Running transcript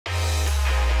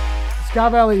Sky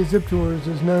Valley Zip Tours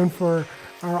is known for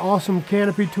our awesome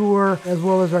canopy tour as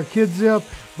well as our kids zip,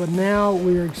 but now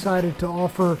we are excited to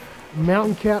offer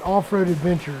Mountain Cat Off-Road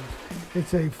Adventures.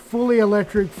 It's a fully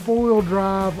electric, four-wheel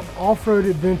drive off-road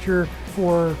adventure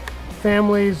for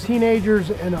families, teenagers,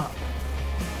 and up.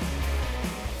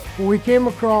 We came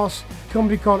across a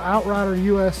company called Outrider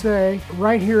USA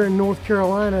right here in North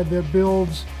Carolina that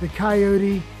builds the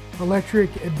Coyote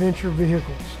electric adventure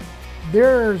vehicles.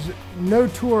 There's no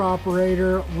tour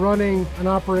operator running an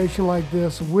operation like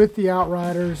this with the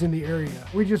Outriders in the area.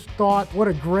 We just thought, what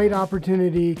a great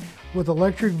opportunity with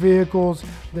electric vehicles.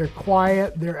 They're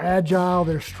quiet, they're agile,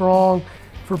 they're strong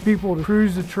for people to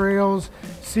cruise the trails,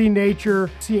 see nature,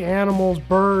 see animals,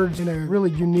 birds in a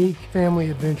really unique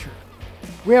family adventure.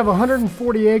 We have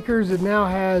 140 acres that now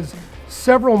has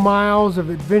several miles of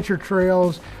adventure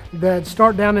trails that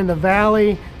start down in the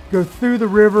valley, go through the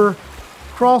river,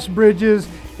 cross bridges,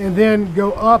 and then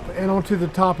go up and onto the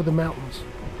top of the mountains.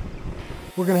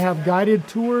 We're going to have guided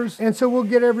tours, and so we'll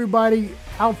get everybody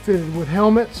outfitted with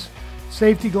helmets,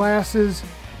 safety glasses.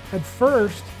 At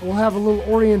first, we'll have a little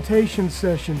orientation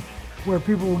session where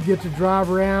people will get to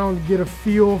drive around, get a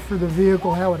feel for the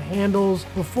vehicle, how it handles,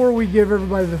 before we give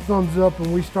everybody the thumbs up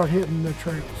and we start hitting the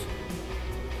trails.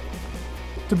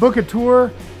 To book a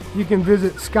tour, you can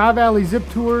visit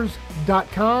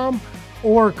skyvalleyziptours.com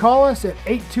or call us at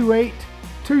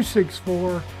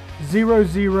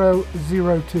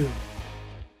 828-264-0002.